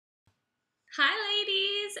Hi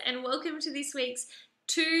ladies, and welcome to this week's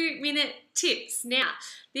 2-minute tips. Now,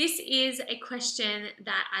 this is a question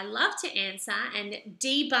that I love to answer and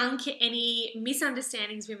debunk any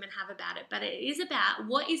misunderstandings women have about it, but it is about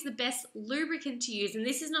what is the best lubricant to use. And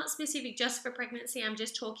this is not specific just for pregnancy, I'm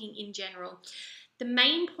just talking in general. The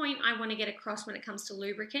main point I want to get across when it comes to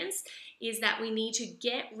lubricants is that we need to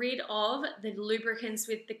get rid of the lubricants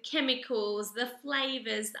with the chemicals, the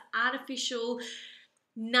flavors, the artificial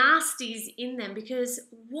nasties in them, because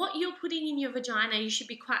what you're putting in your vagina you should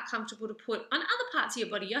be quite comfortable to put on other parts of your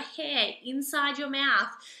body, your hair, inside your mouth,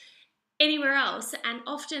 anywhere else. And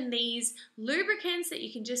often these lubricants that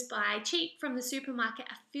you can just buy cheap from the supermarket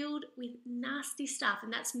are filled with nasty stuff,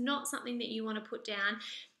 and that's not something that you want to put down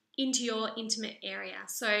into your intimate area.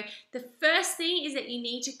 So the first thing is that you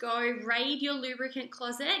need to go raid your lubricant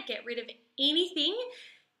closet, get rid of anything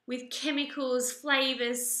with chemicals,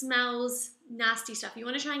 flavors, smells, nasty stuff. You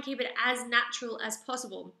want to try and keep it as natural as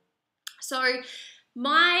possible. So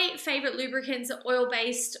my favorite lubricants are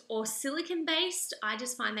oil-based or silicone-based. I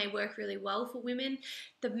just find they work really well for women.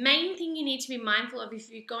 The main thing you need to be mindful of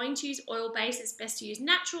if you're going to use oil-based, it's best to use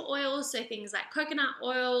natural oils, so things like coconut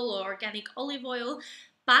oil or organic olive oil,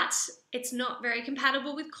 but it's not very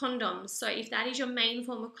compatible with condoms. So if that is your main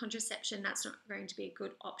form of contraception, that's not going to be a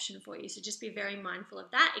good option for you. So just be very mindful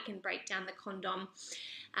of that. It can break down the condom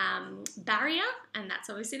barrier, and that's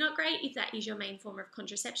obviously not great if that is your main form of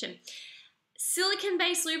contraception.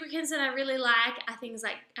 Silicone-based lubricants that I really like are things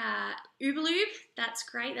like Uberlube. That's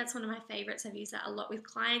great. That's one of my favorites. I've used that a lot with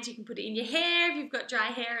clients. You can put it in your hair if you've got dry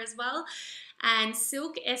hair as well. And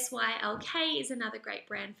Silk, S-Y-L-K, is another great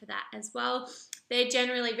brand for that as well. They're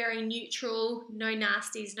generally very neutral, no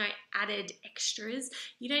nasties, no added extras.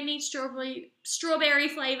 You don't need strawberry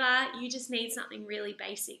flavor. You just need something really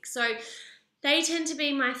basic. So they tend to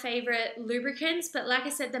be my favorite lubricants. But like I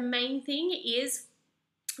said, the main thing is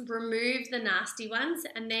remove the nasty ones,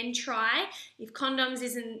 and then try, if condoms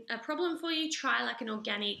isn't a problem for you, try like an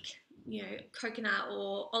organic, coconut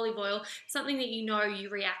or olive oil, something that you know you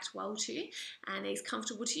react well to and is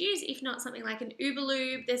comfortable to use. If not, something like an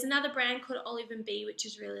Uberlube. There's another brand called Olive and Bee, which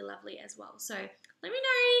is really lovely as well. So let me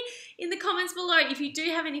know in the comments below if you do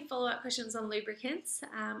have any follow-up questions on lubricants.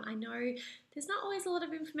 I know there's not always a lot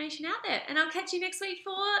of information out there, and I'll catch you next week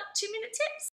for 2-minute tips.